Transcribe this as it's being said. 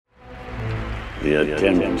The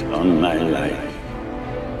attempt on my life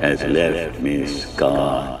has left me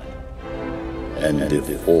scarred and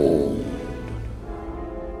deformed.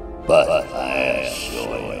 But I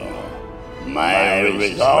assure you, my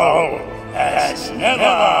resolve has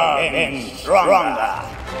never been stronger.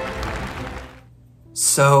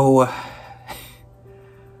 So,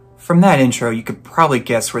 from that intro, you could probably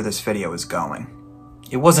guess where this video is going.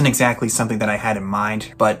 It wasn't exactly something that I had in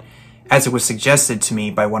mind, but as it was suggested to me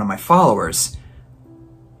by one of my followers,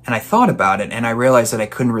 and I thought about it and I realized that I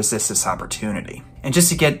couldn't resist this opportunity. And just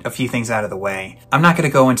to get a few things out of the way, I'm not going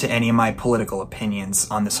to go into any of my political opinions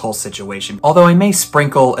on this whole situation, although I may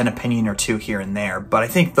sprinkle an opinion or two here and there, but I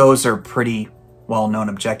think those are pretty well-known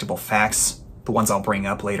objectable facts, the ones I'll bring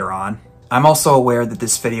up later on. I'm also aware that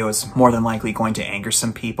this video is more than likely going to anger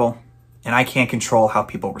some people, and I can't control how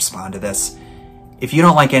people respond to this. If you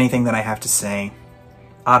don't like anything that I have to say,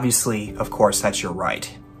 obviously, of course, that's your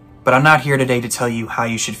right. But I'm not here today to tell you how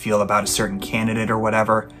you should feel about a certain candidate or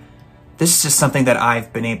whatever. This is just something that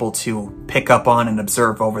I've been able to pick up on and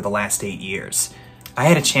observe over the last 8 years. I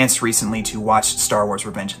had a chance recently to watch Star Wars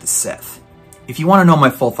Revenge of the Sith. If you want to know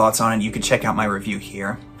my full thoughts on it, you can check out my review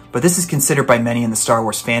here. But this is considered by many in the Star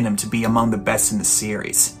Wars fandom to be among the best in the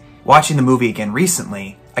series. Watching the movie again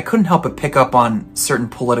recently, I couldn't help but pick up on certain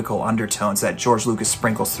political undertones that George Lucas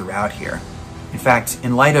sprinkles throughout here. In fact,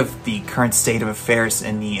 in light of the current state of affairs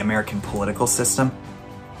in the American political system,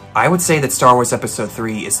 I would say that Star Wars Episode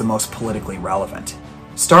 3 is the most politically relevant.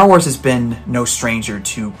 Star Wars has been no stranger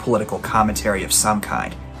to political commentary of some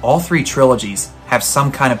kind. All three trilogies have some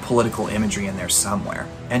kind of political imagery in there somewhere.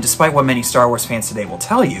 And despite what many Star Wars fans today will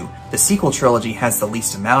tell you, the sequel trilogy has the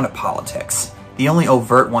least amount of politics. The only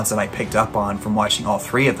overt ones that I picked up on from watching all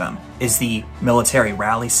three of them is the military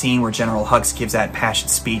rally scene where General Hux gives that passionate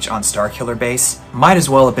speech on Starkiller Base. Might as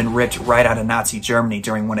well have been ripped right out of Nazi Germany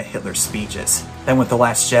during one of Hitler's speeches. Then with The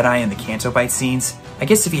Last Jedi and the Canto Bight scenes, I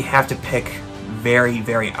guess if you have to pick very,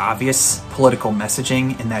 very obvious political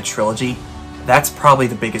messaging in that trilogy, that's probably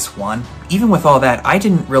the biggest one. Even with all that, I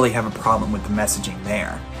didn't really have a problem with the messaging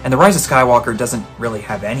there. And The Rise of Skywalker doesn't really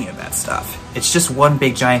have any of that stuff. It's just one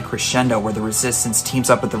big giant crescendo where the Resistance teams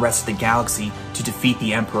up with the rest of the galaxy to defeat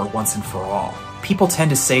the Emperor once and for all. People tend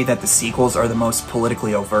to say that the sequels are the most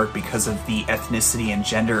politically overt because of the ethnicity and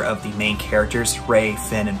gender of the main characters, Rey,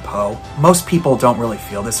 Finn, and Poe. Most people don't really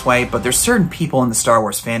feel this way, but there's certain people in the Star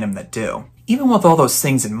Wars fandom that do. Even with all those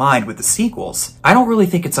things in mind with the sequels, I don't really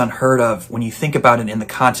think it's unheard of when you think about it in the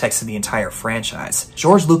context of the entire franchise.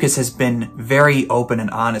 George Lucas has been very open and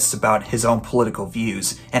honest about his own political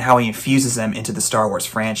views and how he infuses them into the Star Wars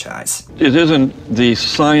franchise. It isn't the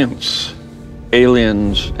science,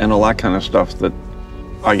 aliens, and all that kind of stuff that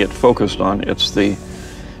I get focused on. It's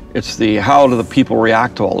the how do the people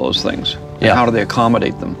react to all those things? And how do they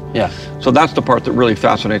accommodate them? Yeah. So that's the part that really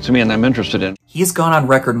fascinates me and I'm interested in. He's gone on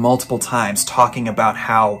record multiple times talking about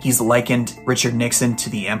how he's likened Richard Nixon to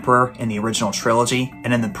the Emperor in the original trilogy,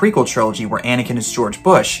 and in the prequel trilogy where Anakin is George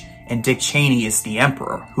Bush and Dick Cheney is the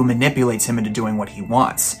Emperor, who manipulates him into doing what he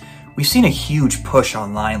wants. We've seen a huge push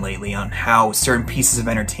online lately on how certain pieces of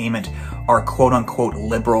entertainment are quote-unquote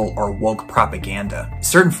liberal or woke propaganda.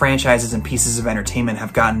 Certain franchises and pieces of entertainment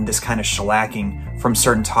have gotten this kind of shellacking from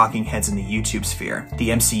certain talking heads in the YouTube sphere. The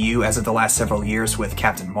MCU, as of the last several years with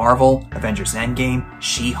Captain Marvel, Avengers Endgame,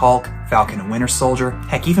 She-Hulk, Falcon and Winter Soldier,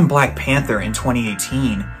 heck, even Black Panther in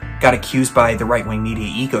 2018 got accused by the right-wing media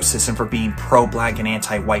ecosystem for being pro-black and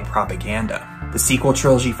anti-white propaganda. The sequel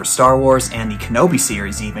trilogy for Star Wars and the Kenobi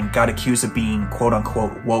series even got accused of being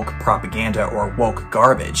quote-unquote woke propaganda or woke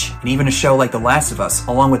garbage. And even a show like The Last of Us,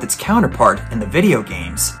 along with its counterpart in the video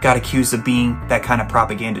games, got accused of being that kind of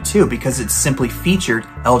propaganda too because it simply featured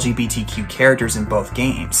LGBTQ characters in both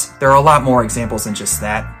games. There are a lot more examples than just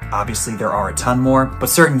that. Obviously there are a ton more, but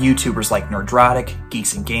certain YouTubers like Nerdrotic,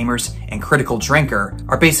 Geeks and Gamers, and Critical Drinker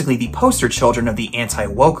are basically the poster children of the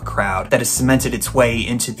anti-woke crowd that has cemented its way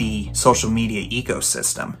into the social media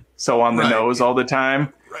ecosystem. So on the nose all the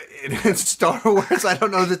time. Right. In Star Wars, I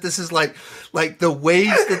don't know that this is like the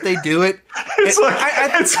ways that they do it.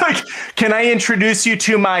 It's like, can I introduce you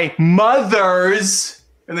to my mothers?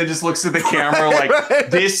 And then just looks at the camera like,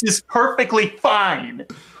 right. This is perfectly fine.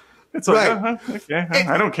 It's like, okay,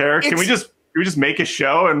 I don't care. Can we just make a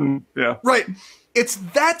show and yeah. Right. It's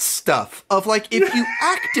that stuff of like, if you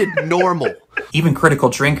acted normal. Even Critical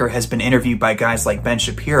Drinker has been interviewed by guys like Ben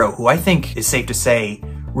Shapiro, who I think is safe to say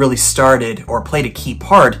really started or played a key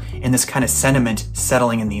part in this kind of sentiment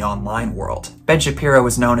settling in the online world. Ben Shapiro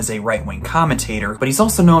is known as a right-wing commentator, but he's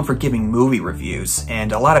also known for giving movie reviews,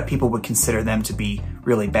 and a lot of people would consider them to be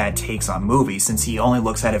really bad takes on movies since he only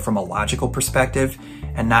looks at it from a logical perspective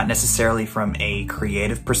and not necessarily from a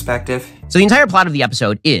creative perspective. So the entire plot of the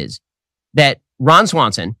episode is that Ron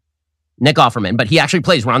Swanson, Nick Offerman, but he actually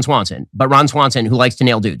plays Ron Swanson, but Ron Swanson who likes to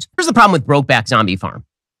nail dudes. Here's the problem with Brokeback Zombie Farm.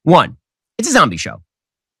 One, it's a zombie show.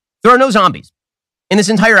 There are no zombies in this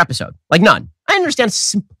entire episode. Like none. I understand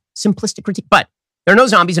simplistic critique, but there are no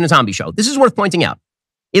zombies in a zombie show. This is worth pointing out.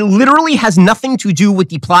 It literally has nothing to do with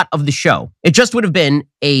the plot of the show. It just would have been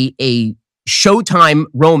a Showtime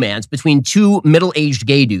romance between two middle-aged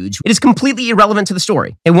gay dudes. It is completely irrelevant to the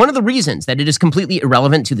story. And one of the reasons that it is completely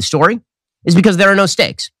irrelevant to the story is because there are no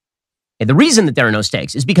stakes. And the reason that there are no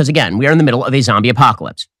stakes is because, again, we are in the middle of a zombie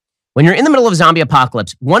apocalypse. When you're in the middle of a zombie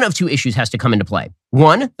apocalypse, one of two issues has to come into play.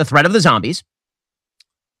 One, the threat of the zombies.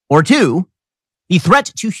 Or two, the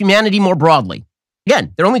threat to humanity more broadly.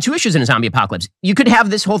 Again, there are only two issues in a zombie apocalypse. You could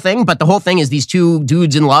have this whole thing, but the whole thing is these two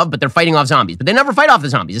dudes in love, but they're fighting off zombies. But they never fight off the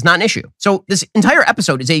zombies. It's not an issue. So this entire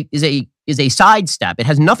episode is a sidestep. It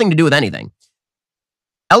has nothing to do with anything.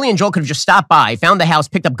 Ellie and Joel could have just stopped by, found the house,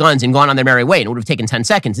 picked up guns, and gone on their merry way, and it would have taken 10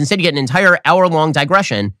 seconds. Instead, you get an entire hour-long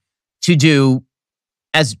digression to do,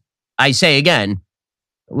 as I say again,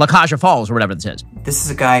 La Caja Falls or whatever this is. This is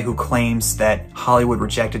a guy who claims that Hollywood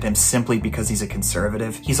rejected him simply because he's a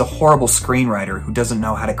conservative. He's a horrible screenwriter who doesn't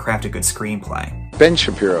know how to craft a good screenplay. Ben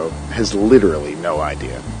Shapiro has literally no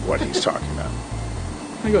idea what he's talking about.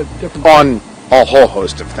 On a whole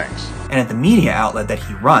host of things. And at the media outlet that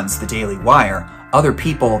he runs, the Daily Wire, other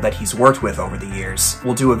people that he's worked with over the years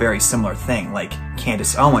will do a very similar thing, like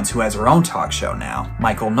Candace Owens, who has her own talk show now,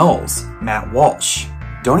 Michael Knowles, Matt Walsh.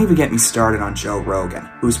 Don't even get me started on Joe Rogan,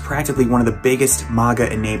 who's practically one of the biggest MAGA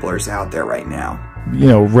enablers out there right now. You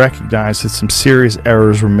know, recognize that some serious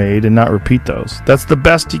errors were made and not repeat those. That's the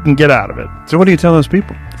best you can get out of it. So what do you tell those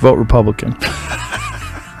people? Vote Republican.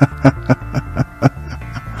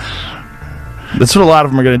 That's what a lot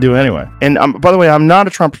of them are going to do anyway. And by the way, I'm not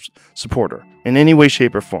a Trump supporter in any way,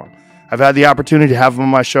 shape, or form. I've had the opportunity to have him on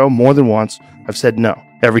my show more than once. I've said no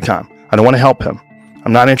every time. I don't want to help him.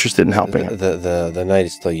 I'm not interested in helping him. The night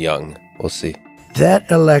is still young. We'll see. That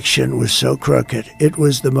election was so crooked. It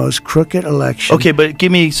was the most crooked election. Okay, but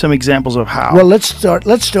give me some examples of how. Well, let's start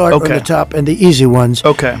on the top and the easy ones.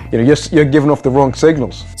 Okay. You know, you're giving off the wrong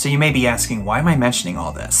signals. So you may be asking, why am I mentioning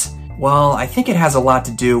all this? Well, I think it has a lot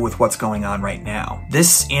to do with what's going on right now.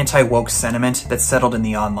 This anti-woke sentiment that's settled in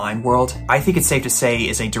the online world, I think it's safe to say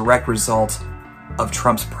is a direct result of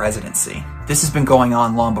Trump's presidency. This has been going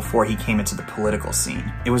on long before he came into the political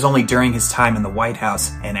scene. It was only during his time in the White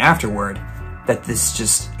House and afterward that this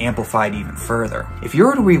just amplified even further. If you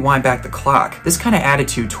were to rewind back the clock, this kind of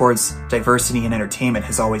attitude towards diversity in entertainment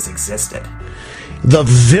has always existed. The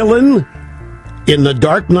villain in The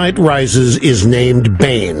Dark Knight Rises is named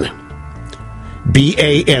Bane.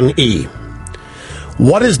 B-A-N-E.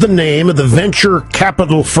 What is the name of the venture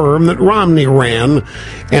capital firm that Romney ran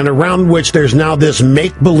and around which there's now this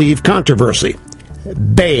make-believe controversy?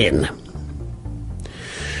 Bane.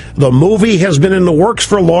 The movie has been in the works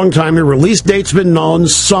for a long time. The release date's been known,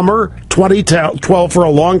 summer 2012, for a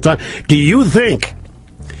long time. Do you think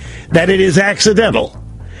that it is accidental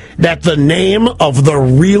that the name of the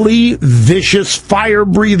really vicious,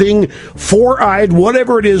 fire-breathing, four-eyed,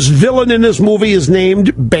 whatever it is, villain in this movie is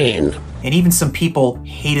named Bane? And even some people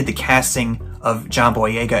hated the casting of John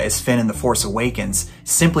Boyega as Finn in The Force Awakens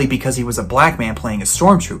simply because he was a black man playing a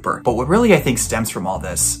stormtrooper. But what really I think stems from all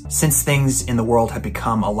this, since things in the world have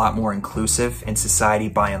become a lot more inclusive in society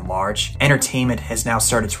by and large, entertainment has now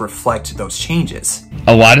started to reflect those changes.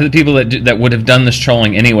 A lot of the people that would have done this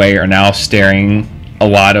trolling anyway are now staring a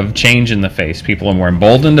lot of change in the face. People are more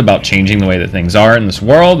emboldened about changing the way that things are in this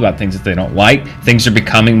world, about things that they don't like. Things are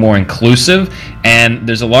becoming more inclusive, and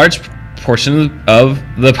there's a large portion of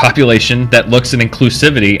the population that looks at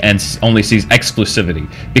inclusivity and only sees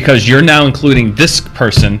exclusivity. Because you're now including this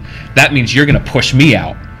person, that means you're going to push me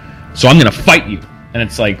out. So I'm going to fight you. And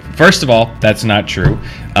it's like, first of all, that's not true.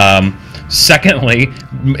 Secondly,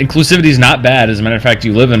 inclusivity is not bad. As a matter of fact,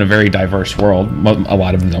 you live in a very diverse world. A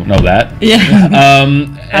lot of them don't know that. Yeah.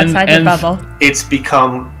 Outside the bubble. It's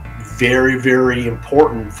become very, very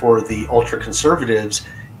important for the ultra-conservatives,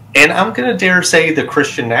 and I'm going to dare say the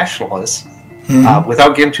Christian nationalists,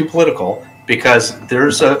 without getting too political, because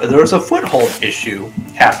there's a foothold issue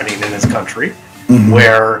happening in this country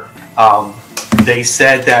where they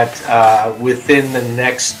said that within the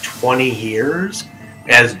next 20 years,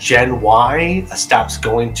 as Gen Y stops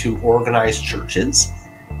going to organized churches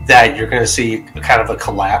that you're going to see kind of a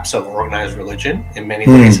collapse of organized religion in many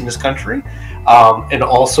ways in this country. And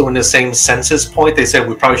also in the same census point, they said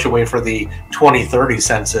we probably should wait for the 2030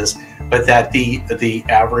 census, but that the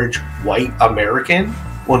average white American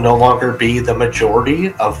will no longer be the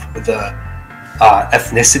majority of the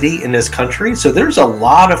ethnicity in this country. So there's a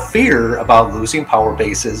lot of fear about losing power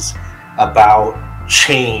bases, about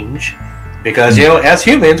change, because, you know, as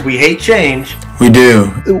humans, we hate change. We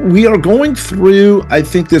do. We are going through, I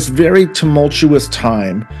think, this very tumultuous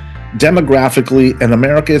time demographically, and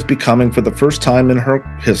America is becoming, for the first time in her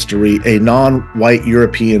history, a non-white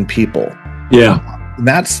European people. Yeah.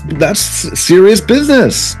 That's serious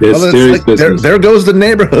business. It's serious business. There goes the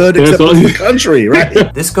neighborhood, except it's the country,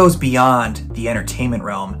 right? This goes beyond the entertainment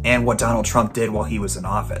realm and what Donald Trump did while he was in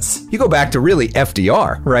office. You go back to really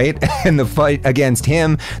FDR, right? And the fight against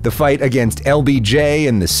him, the fight against LBJ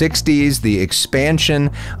in the 60s, the expansion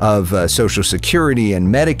of Social Security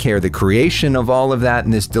and Medicare, the creation of all of that,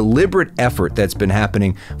 and this deliberate effort that's been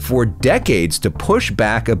happening for decades to push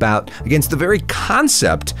back against the very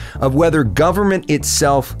concept of whether government itself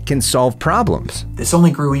can solve problems. This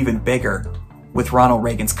only grew even bigger with Ronald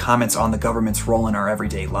Reagan's comments on the government's role in our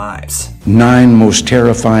everyday lives. 9 most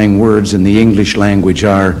terrifying words in the English language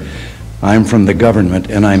are, "I'm from the government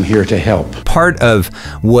and I'm here to help." Part of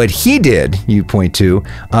what he did, you point to,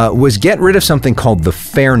 was get rid of something called the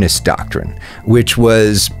Fairness Doctrine, which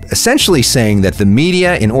was essentially saying that the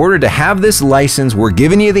media, in order to have this license, we're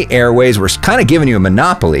giving you the airways, we're kind of giving you a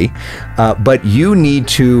monopoly, but you need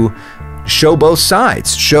to show both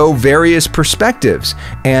sides, show various perspectives.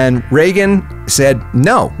 And Reagan said,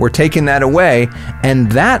 no, we're taking that away. And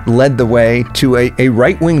that led the way to a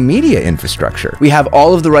right-wing media infrastructure. We have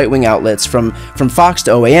all of the right-wing outlets from Fox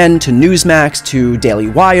to OAN to Newsmax to Daily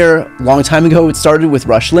Wire. A long time ago, it started with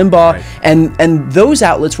Rush Limbaugh. Right. And those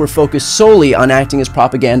outlets were focused solely on acting as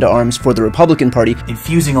propaganda arms for the Republican Party.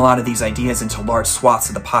 Infusing a lot of these ideas into large swaths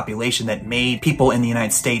of the population that made people in the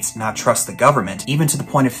United States not trust the government, even to the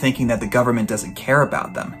point of thinking that the government doesn't care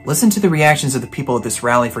about them. Listen to the reactions of the people at this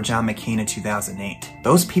rally for John McCain in 2008.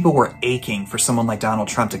 Those people were aching for someone like Donald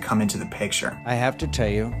Trump to come into the picture. I have to tell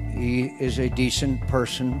you, he is a decent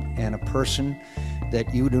person and a person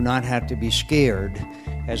that you do not have to be scared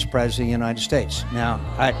as President of the United States. Now,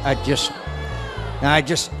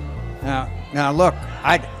 look,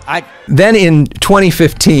 Then in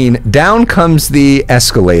 2015, down comes the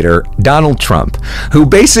escalator, Donald Trump, who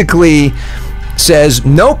basically says,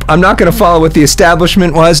 nope, I'm not going to follow what the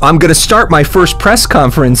establishment was. I'm going to start my first press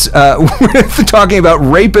conference with talking about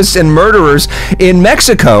rapists and murderers in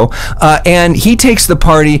Mexico. And he takes the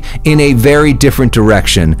party in a very different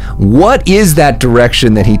direction. What is that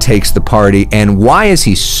direction that he takes the party, and why is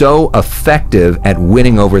he so effective at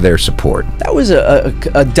winning over their support? That was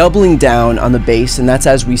a doubling down on the base, and that's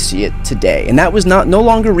as we see it today. And that was no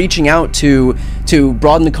longer reaching out to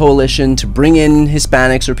broaden the coalition, to bring in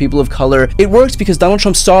Hispanics or people of color. It worked because Donald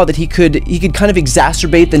Trump saw that he could kind of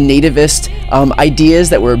exacerbate the nativist ideas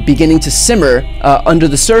that were beginning to simmer under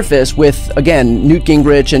the surface with, again, Newt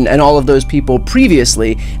Gingrich and all of those people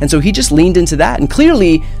previously. And so he just leaned into that. And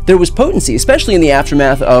clearly there was potency, especially in the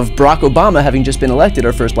aftermath of Barack Obama having just been elected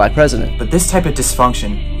our first black president. But this type of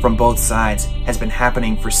dysfunction from both sides has been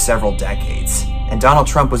happening for several decades. And Donald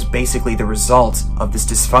Trump was basically the result of this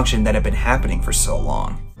dysfunction that had been happening for so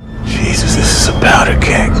long. Jesus, this is a powder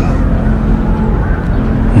keg.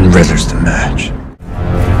 And Riddler's the match.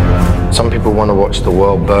 Some people want to watch the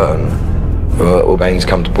world burn, or Baines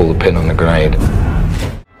come to pull the pin on the grenade.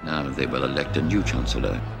 Now they will elect a new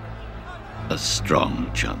chancellor. A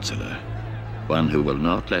strong chancellor. One who will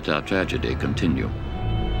not let our tragedy continue.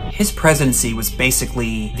 His presidency was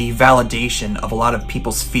basically the validation of a lot of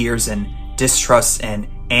people's fears and distrust and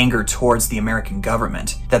anger towards the American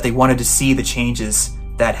government, that they wanted to see the changes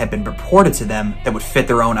that had been reported to them that would fit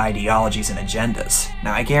their own ideologies and agendas.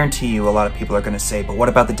 Now, I guarantee you a lot of people are going to say, but what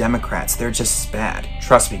about the Democrats? They're just as bad.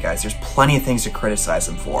 Trust me, guys, there's plenty of things to criticize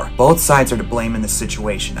them for. Both sides are to blame in this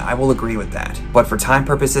situation. I will agree with that. But for time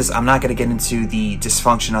purposes, I'm not going to get into the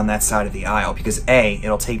dysfunction on that side of the aisle because A,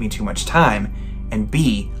 it'll take me too much time, and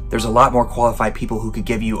B, there's a lot more qualified people who could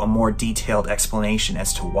give you a more detailed explanation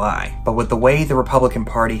as to why. But with the way the Republican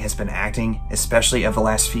Party has been acting, especially of the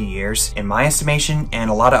last few years, in my estimation, and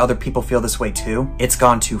a lot of other people feel this way too, it's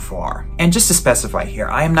gone too far. And just to specify here,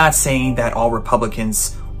 I am not saying that all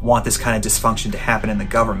Republicans want this kind of dysfunction to happen in the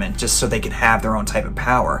government just so they can have their own type of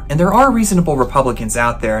power. And there are reasonable Republicans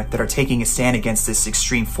out there that are taking a stand against this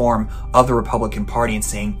extreme form of the Republican Party and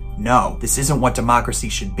saying, no, this isn't what democracy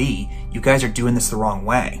should be. You guys are doing this the wrong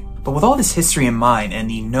way. But with all this history in mind and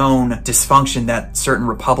the known dysfunction that certain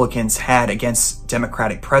Republicans had against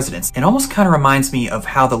Democratic presidents, it almost kind of reminds me of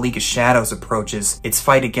how the League of Shadows approaches its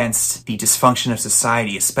fight against the dysfunction of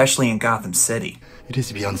society, especially in Gotham City. It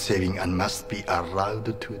is beyond saving and must be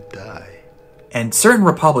allowed to die. And certain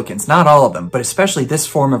Republicans, not all of them, but especially this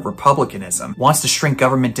form of republicanism, wants to shrink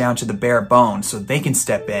government down to the bare bones so they can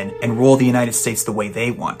step in and rule the United States the way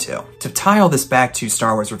they want to. To tie all this back to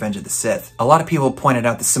Star Wars Revenge of the Sith, a lot of people pointed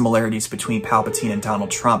out the similarities between Palpatine and Donald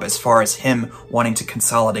Trump as far as him wanting to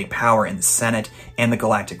consolidate power in the Senate and the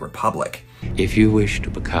Galactic Republic. If you wish to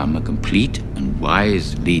become a complete and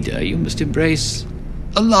wise leader, you must embrace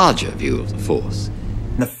a larger view of the Force.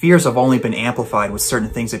 The fears have only been amplified with certain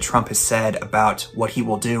things that Trump has said about what he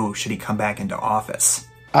will do should he come back into office.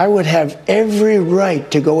 I would have every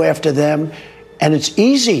right to go after them, and it's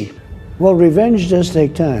easy. Well, revenge does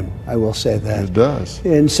take time, I will say that. It does.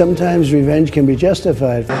 And sometimes revenge can be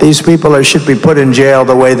justified. These people should be put in jail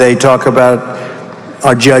the way they talk about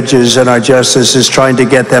our judges and our justices, trying to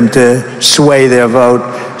get them to sway their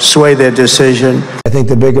vote, sway their decision. I think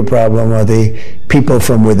the bigger problem are the people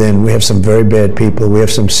from within. We have some very bad people. We have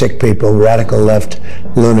some sick people, radical left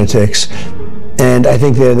lunatics. And I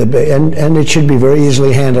think they're and it should be very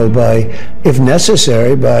easily handled by, if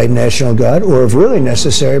necessary, by National Guard, or if really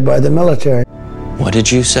necessary, by the military. What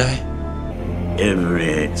did you say?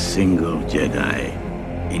 Every single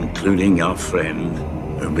Jedi, including your friend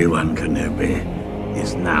Obi-Wan Kenobi,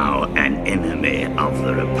 is now an enemy of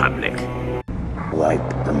the Republic. Wipe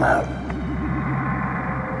them out.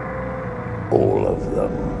 All of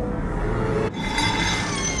them.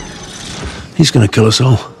 He's going to kill us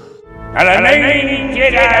all. And the remaining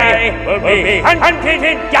Jedi will be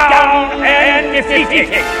hunted down and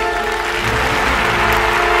defeated.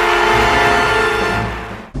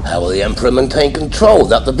 How will the Emperor maintain control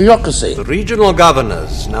without the bureaucracy? The regional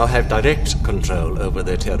governors now have direct control over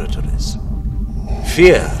their territories.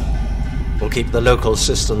 Fear will keep the local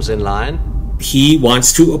systems in line. He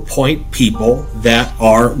wants to appoint people that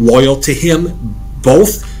are loyal to him,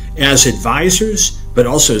 both as advisors, but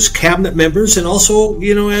also as cabinet members, and also,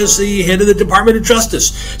 as the head of the Department of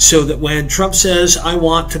Justice, so that when Trump says, I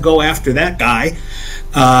want to go after that guy,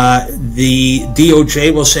 the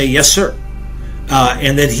DOJ will say, yes, sir.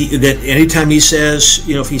 And that anytime he says,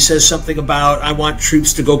 if he says something about, I want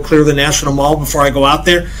troops to go clear the National Mall before I go out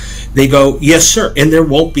there, they go, yes, sir. And there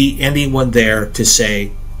won't be anyone there to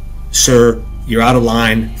say, sir, you're out of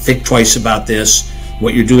line. Think twice about this.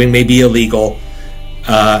 What you're doing may be illegal.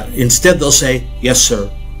 Instead, they'll say, yes, sir,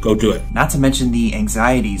 go do it. Not to mention the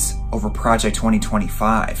anxieties over Project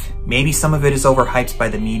 2025. Maybe some of it is overhyped by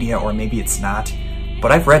the media, or maybe it's not.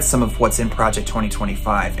 But I've read some of what's in Project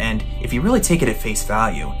 2025, and if you really take it at face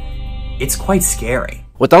value, it's quite scary.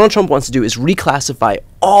 What Donald Trump wants to do is reclassify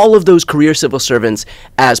all of those career civil servants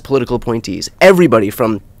as political appointees. Everybody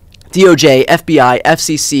from DOJ, FBI,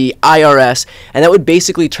 FCC, IRS, and that would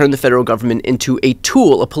basically turn the federal government into a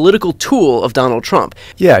tool, a political tool of Donald Trump.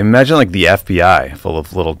 Yeah, imagine like the FBI full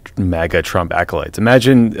of little MAGA Trump acolytes.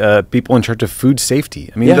 Imagine people in charge of food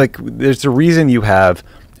safety. I mean, there's a reason you have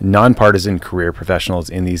nonpartisan career professionals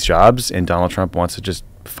in these jobs, and Donald Trump wants to just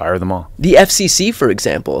fire them all. The FCC, for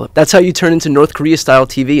example, that's how you turn into North Korea-style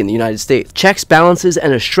TV in the United States. Checks, balances,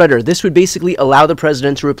 and a shredder. This would basically allow the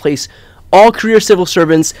president to replace all career civil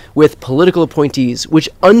servants with political appointees, which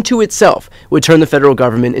unto itself would turn the federal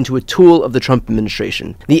government into a tool of the Trump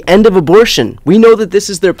administration. The end of abortion. We know that this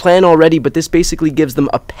is their plan already, but this basically gives them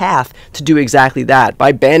a path to do exactly that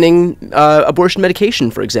by banning abortion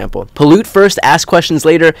medication, for example. Pollute first, ask questions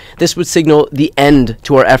later. This would signal the end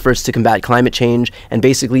to our efforts to combat climate change and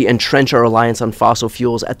basically entrench our reliance on fossil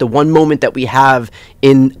fuels at the one moment that we have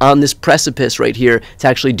on this precipice right here to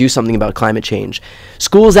actually do something about climate change.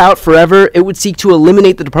 Schools out forever. It would seek to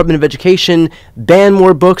eliminate the Department of Education, ban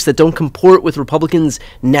more books that don't comport with Republicans'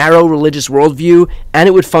 narrow religious worldview, and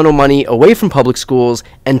it would funnel money away from public schools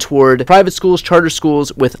and toward private schools, charter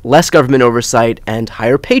schools with less government oversight and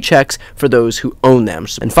higher paychecks for those who own them.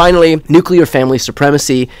 And finally, nuclear family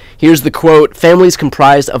supremacy. Here's the quote: "Families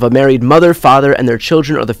comprised of a married mother, father, and their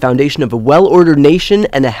children are the foundation of a well-ordered nation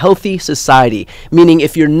and a healthy society." Meaning,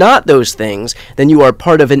 if you're not those things, then you are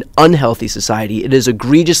part of an unhealthy society. It is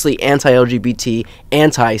egregiously anti-LGBT,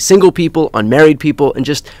 anti-single people, unmarried people, and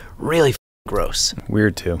just really gross.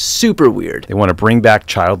 Weird, too. Super weird. They want to bring back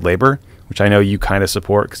child labor, which I know you kind of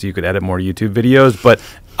support because you could edit more YouTube videos, but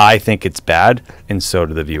I think it's bad, and so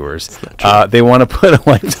do the viewers. They want to put a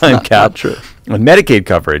lifetime cap on Medicaid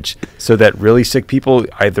coverage so that really sick people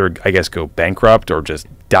either, I guess, go bankrupt or just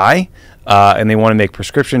die. And they want to make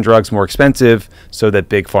prescription drugs more expensive so that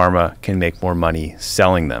Big Pharma can make more money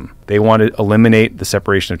selling them. They want to eliminate the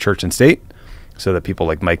separation of church and state so that people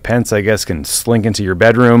like Mike Pence, I guess, can slink into your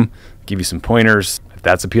bedroom, give you some pointers. If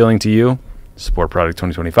that's appealing to you, support Project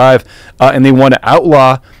 2025. And they want to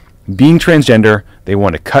outlaw being transgender. They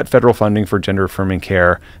want to cut federal funding for gender-affirming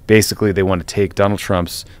care. Basically, they want to take Donald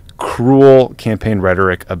Trump's cruel campaign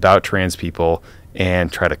rhetoric about trans people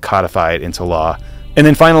and try to codify it into law. And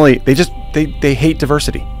then finally, they hate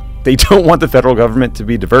diversity. They don't want the federal government to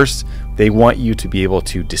be diverse. They want you to be able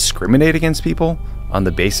to discriminate against people on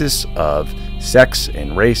the basis of sex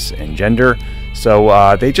and race and gender.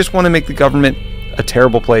 So they just want to make the government a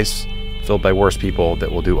terrible place filled by worse people that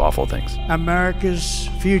will do awful things. America's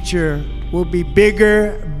future will be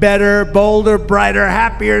bigger, better, bolder, brighter,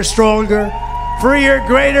 happier, stronger, freer,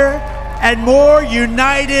 greater, and more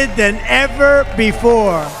united than ever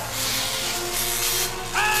before.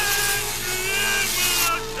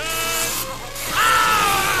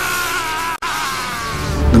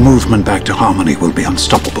 The movement back to harmony will be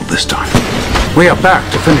unstoppable this time. We are back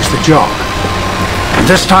to finish the job. And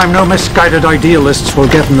this time, no misguided idealists will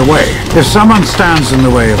get in the way. If someone stands in the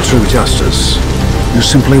way of true justice, you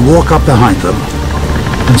simply walk up behind them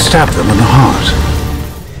and stab them in the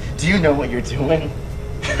heart. Do you know what you're doing?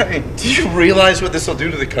 Do you realize what this will do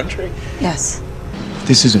to the country? Yes.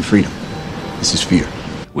 This isn't freedom. This is fear.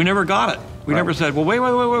 We never got it. We never said, well,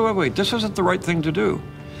 wait, this isn't the right thing to do.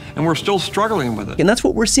 And we're still struggling with it. And that's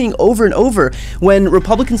what we're seeing over and over when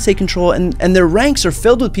Republicans take control and their ranks are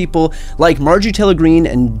filled with people like Marjorie Taylor Greene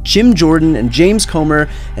and Jim Jordan and James Comer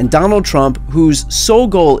and Donald Trump, whose sole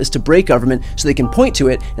goal is to break government so they can point to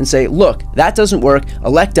it and say, look, that doesn't work,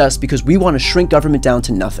 elect us because we want to shrink government down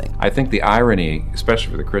to nothing. I think the irony,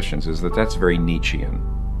 especially for the Christians, is that that's very Nietzschean.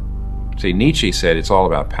 See, Nietzsche said it's all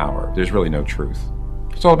about power. There's really no truth.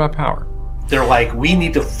 It's all about power. They're like, we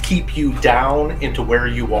need to keep you down into where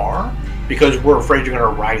you are because we're afraid you're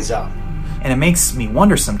going to rise up. And it makes me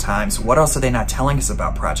wonder sometimes, what else are they not telling us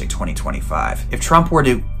about Project 2025? If Trump were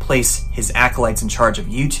to place his acolytes in charge of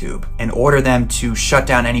YouTube and order them to shut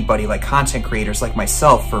down anybody like content creators like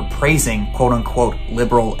myself for praising quote-unquote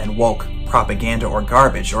liberal and woke propaganda or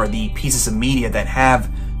garbage, or the pieces of media that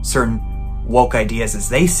have certain woke ideas as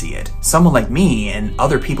they see it, someone like me and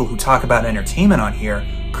other people who talk about entertainment on here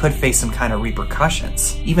could face some kind of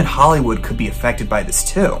repercussions. Even Hollywood could be affected by this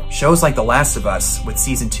too. Shows like The Last of Us, with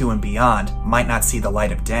season 2 and beyond, might not see the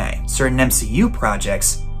light of day. Certain MCU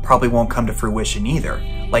projects probably won't come to fruition either,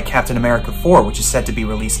 like Captain America 4, which is set to be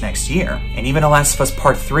released next year. And even The Last of Us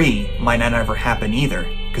Part 3 might not ever happen either,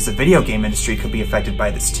 because the video game industry could be affected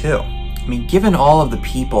by this too. I mean, given all of the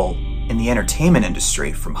people in the entertainment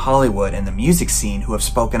industry, from Hollywood and the music scene, who have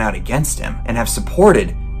spoken out against him and have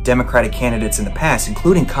supported Democratic candidates in the past,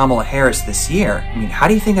 including Kamala Harris this year, I mean, how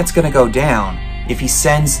do you think that's going to go down if he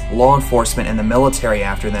sends law enforcement and the military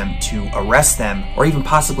after them to arrest them or even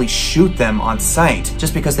possibly shoot them on sight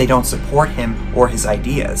just because they don't support him or his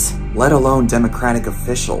ideas, let alone Democratic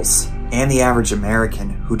officials and the average American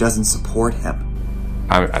who doesn't support him?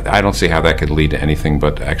 I don't see how that could lead to anything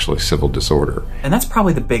but actually civil disorder. And that's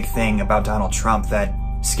probably the big thing about Donald Trump that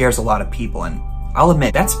scares a lot of people, and I'll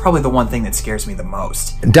admit, that's probably the one thing that scares me the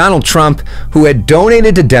most. Donald Trump, who had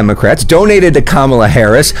donated to Democrats, donated to Kamala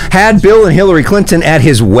Harris, had Bill and Hillary Clinton at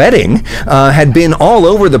his wedding, had been all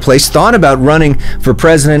over the place, thought about running for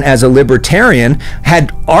president as a libertarian,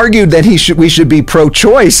 had argued that we should be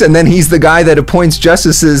pro-choice, and then he's the guy that appoints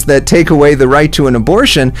justices that take away the right to an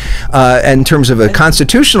abortion in terms of a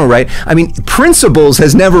constitutional right. I mean, principles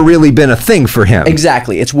has never really been a thing for him.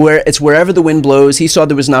 Exactly. It's wherever the wind blows. He saw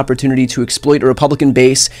there was an opportunity to exploit a Republican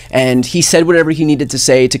base, and he said whatever he needed to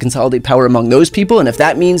say to consolidate power among those people. And if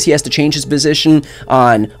that means he has to change his position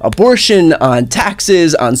on abortion, on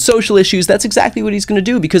taxes, on social issues, that's exactly what he's going to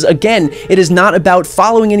do. Because again, it is not about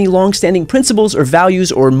following any long-standing principles or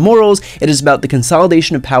values or morals. It is about the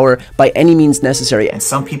consolidation of power by any means necessary. And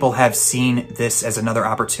some people have seen this as another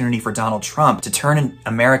opportunity for Donald Trump to turn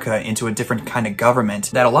America into a different kind of government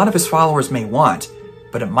that a lot of his followers may want,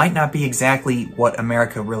 but it might not be exactly what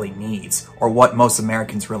America really needs or what most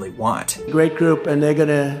Americans really want. Great group, and they're going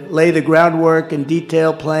to lay the groundwork and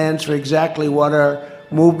detail plans for exactly what our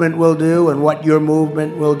movement will do and what your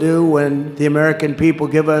movement will do when the American people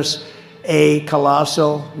give us a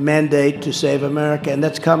colossal mandate to save America, and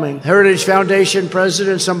that's coming. Heritage Foundation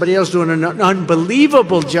president, somebody else doing an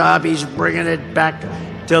unbelievable job. He's bringing it back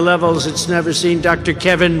to levels it's never seen. Dr.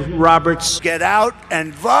 Kevin Roberts. Get out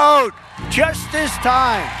and vote just this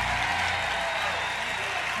time.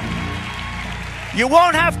 You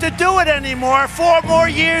won't have to do it anymore. 4 more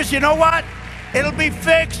years, you know what? It'll be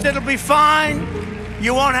fixed. It'll be fine.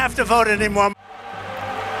 You won't have to vote anymore.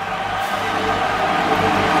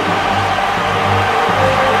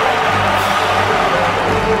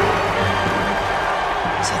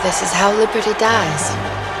 So this is how liberty dies,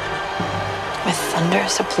 with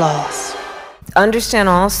thunderous applause. Understand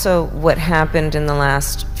also what happened in the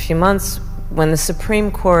last few months when the Supreme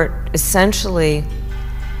Court essentially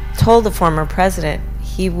told the former president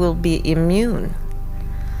he will be immune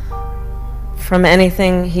from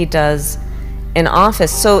anything he does in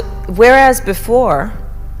office. So whereas before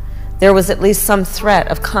there was at least some threat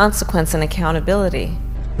of consequence and accountability.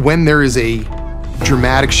 When there is a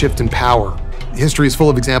dramatic shift in power, history is full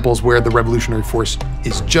of examples where the revolutionary force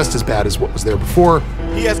is just as bad as what was there before.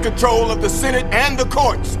 He has control of the Senate and the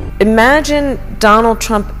courts. Imagine Donald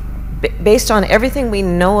Trump, based on everything we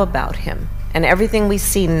know about him and everything we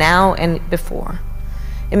see now and before,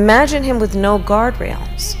 imagine him with no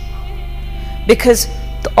guardrails. Because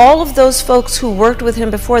all of those folks who worked with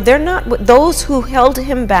him before, they're not those who held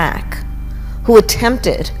him back, who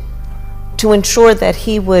attempted to ensure that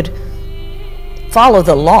he would follow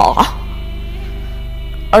the law,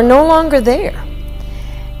 are no longer there.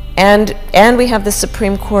 And we have the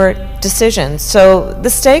Supreme Court decision. So the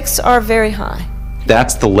stakes are very high.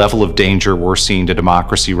 That's the level of danger we're seeing to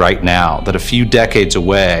democracy right now, that a few decades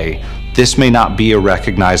away, this may not be a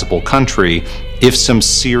recognizable country if some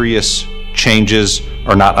serious changes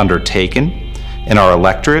are not undertaken in our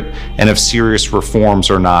electorate and if serious reforms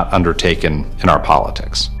are not undertaken in our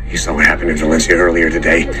politics. You saw what happened in Valencia earlier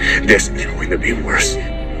today. This is going to be worse.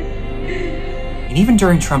 And even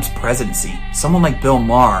during Trump's presidency, someone like Bill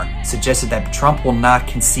Maher suggested that Trump will not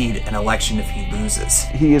concede an election if he loses.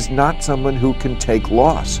 He is not someone who can take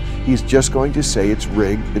loss. He's just going to say it's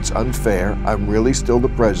rigged, it's unfair, I'm really still the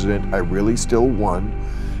president, I really still won.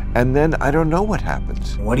 And then I don't know what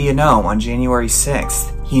happens. What do you know? On January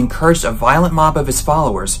 6th, he encouraged a violent mob of his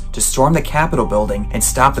followers to storm the Capitol building and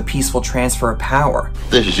stop the peaceful transfer of power.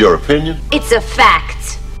 This is your opinion? It's a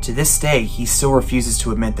fact. To this day, he still refuses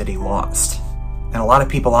to admit that he lost. And a lot of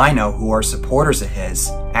people I know who are supporters of his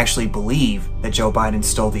actually believe that Joe Biden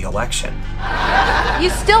stole the election. You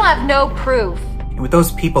still have no proof. And with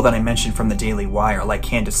those people that I mentioned from the Daily Wire, like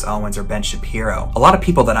Candace Owens or Ben Shapiro, a lot of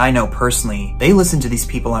people that I know personally, they listen to these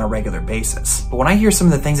people on a regular basis. But when I hear some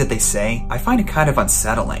of the things that they say, I find it kind of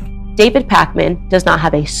unsettling. David Pakman does not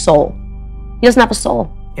have a soul. He doesn't have a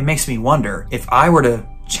soul. It makes me wonder, if I were to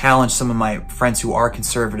challenge some of my friends who are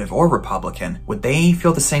conservative or Republican, would they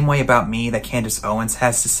feel the same way about me that Candace Owens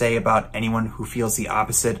has to say about anyone who feels the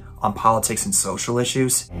opposite on politics and social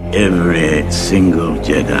issues? Every single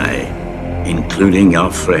Jedi, including your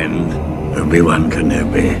friend Obi-Wan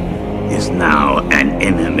Kenobi, is now an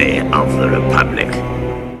enemy of the Republic.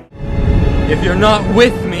 If you're not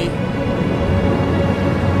with me,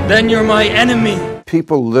 then you're my enemy.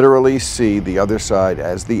 People literally see the other side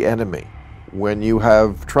as the enemy. When you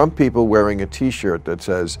have Trump people wearing a t-shirt that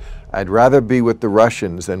says, "I'd rather be with the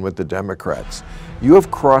Russians than with the Democrats," you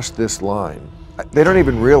have crossed this line. They don't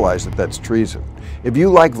even realize that that's treason. If you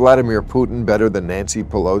like Vladimir Putin better than Nancy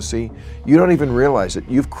Pelosi, you don't even realize it.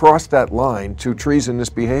 You've crossed that line to treasonous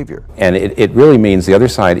behavior. And it really means the other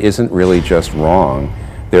side isn't really just wrong,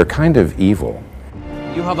 they're kind of evil.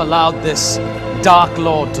 You have allowed this Dark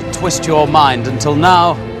Lord to twist your mind until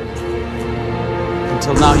now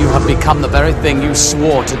you have become the very thing you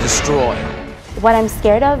swore to destroy. What I'm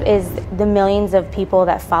scared of is the millions of people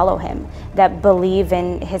that follow him, that believe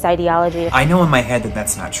in his ideology. I know in my head that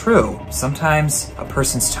that's not true. Sometimes a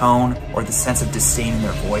person's tone or the sense of disdain in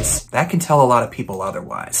their voice, that can tell a lot of people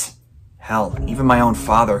otherwise. Hell, even my own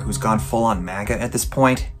father, who's gone full on MAGA at this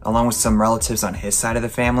point, along with some relatives on his side of the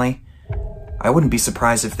family, I wouldn't be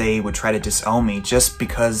surprised if they would try to disown me just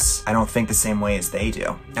because I don't think the same way as they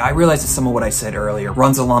do. Now, I realize that some of what I said earlier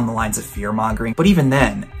runs along the lines of fear-mongering, but even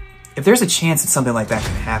then, if there's a chance that something like that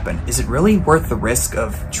can happen, is it really worth the risk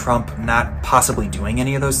of Trump not possibly doing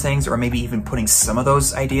any of those things, or maybe even putting some of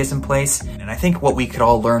those ideas in place? And I think what we could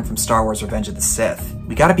all learn from Star Wars Revenge of the Sith,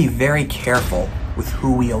 we gotta be very careful with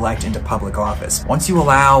who we elect into public office. Once you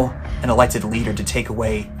allow an elected leader to take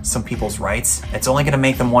away some people's rights, it's only going to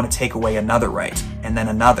make them want to take away another right, and then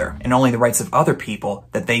another, and only the rights of other people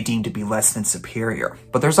that they deem to be less than superior.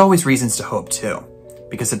 But there's always reasons to hope too,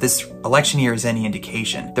 because if this election year is any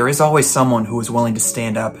indication, there is always someone who is willing to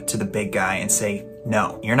stand up to the big guy and say,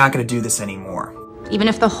 no, you're not going to do this anymore. Even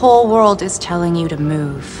if the whole world is telling you to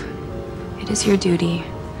move, it is your duty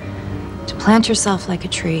to plant yourself like a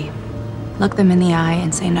tree, look them in the eye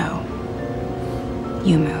and say no.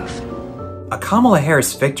 You move. A Kamala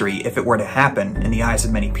Harris victory, if it were to happen, in the eyes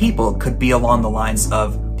of many people, could be along the lines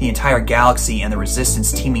of the entire galaxy and the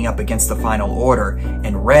Resistance teaming up against the Final Order,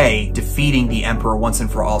 and Rey defeating the Emperor once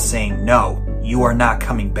and for all, saying, "No, you are not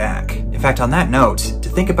coming back." In fact, on that note, to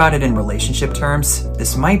think about it in relationship terms,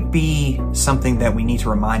 this might be something that we need to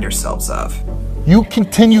remind ourselves of. You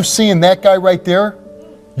continue seeing that guy right there,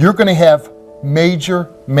 you're going to have major,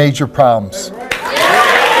 major problems.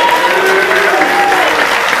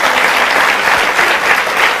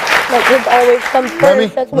 Like, it always comes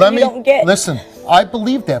first. That's what you don't get. Listen, I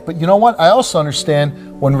believe that, but you know what? I also understand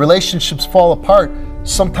when relationships fall apart,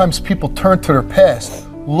 sometimes people turn to their past,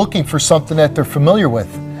 looking for something that they're familiar with.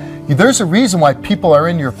 There's a reason why people are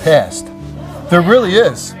in your past. There really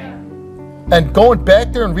is. And going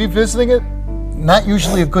back there and revisiting it, not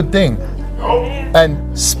usually a good thing.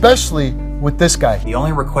 And especially with this guy. The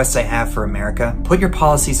only request I have for America, put your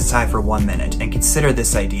policies aside for 1 minute and consider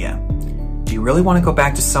this idea. Do you really want to go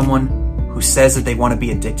back to someone who says that they want to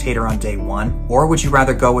be a dictator on day one? Or would you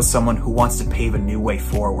rather go with someone who wants to pave a new way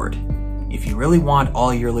forward? If you really want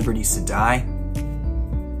all your liberties to die,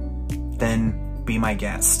 then be my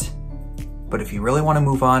guest. But if you really want to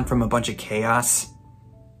move on from a bunch of chaos,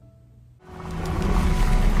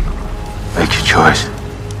 make your choice.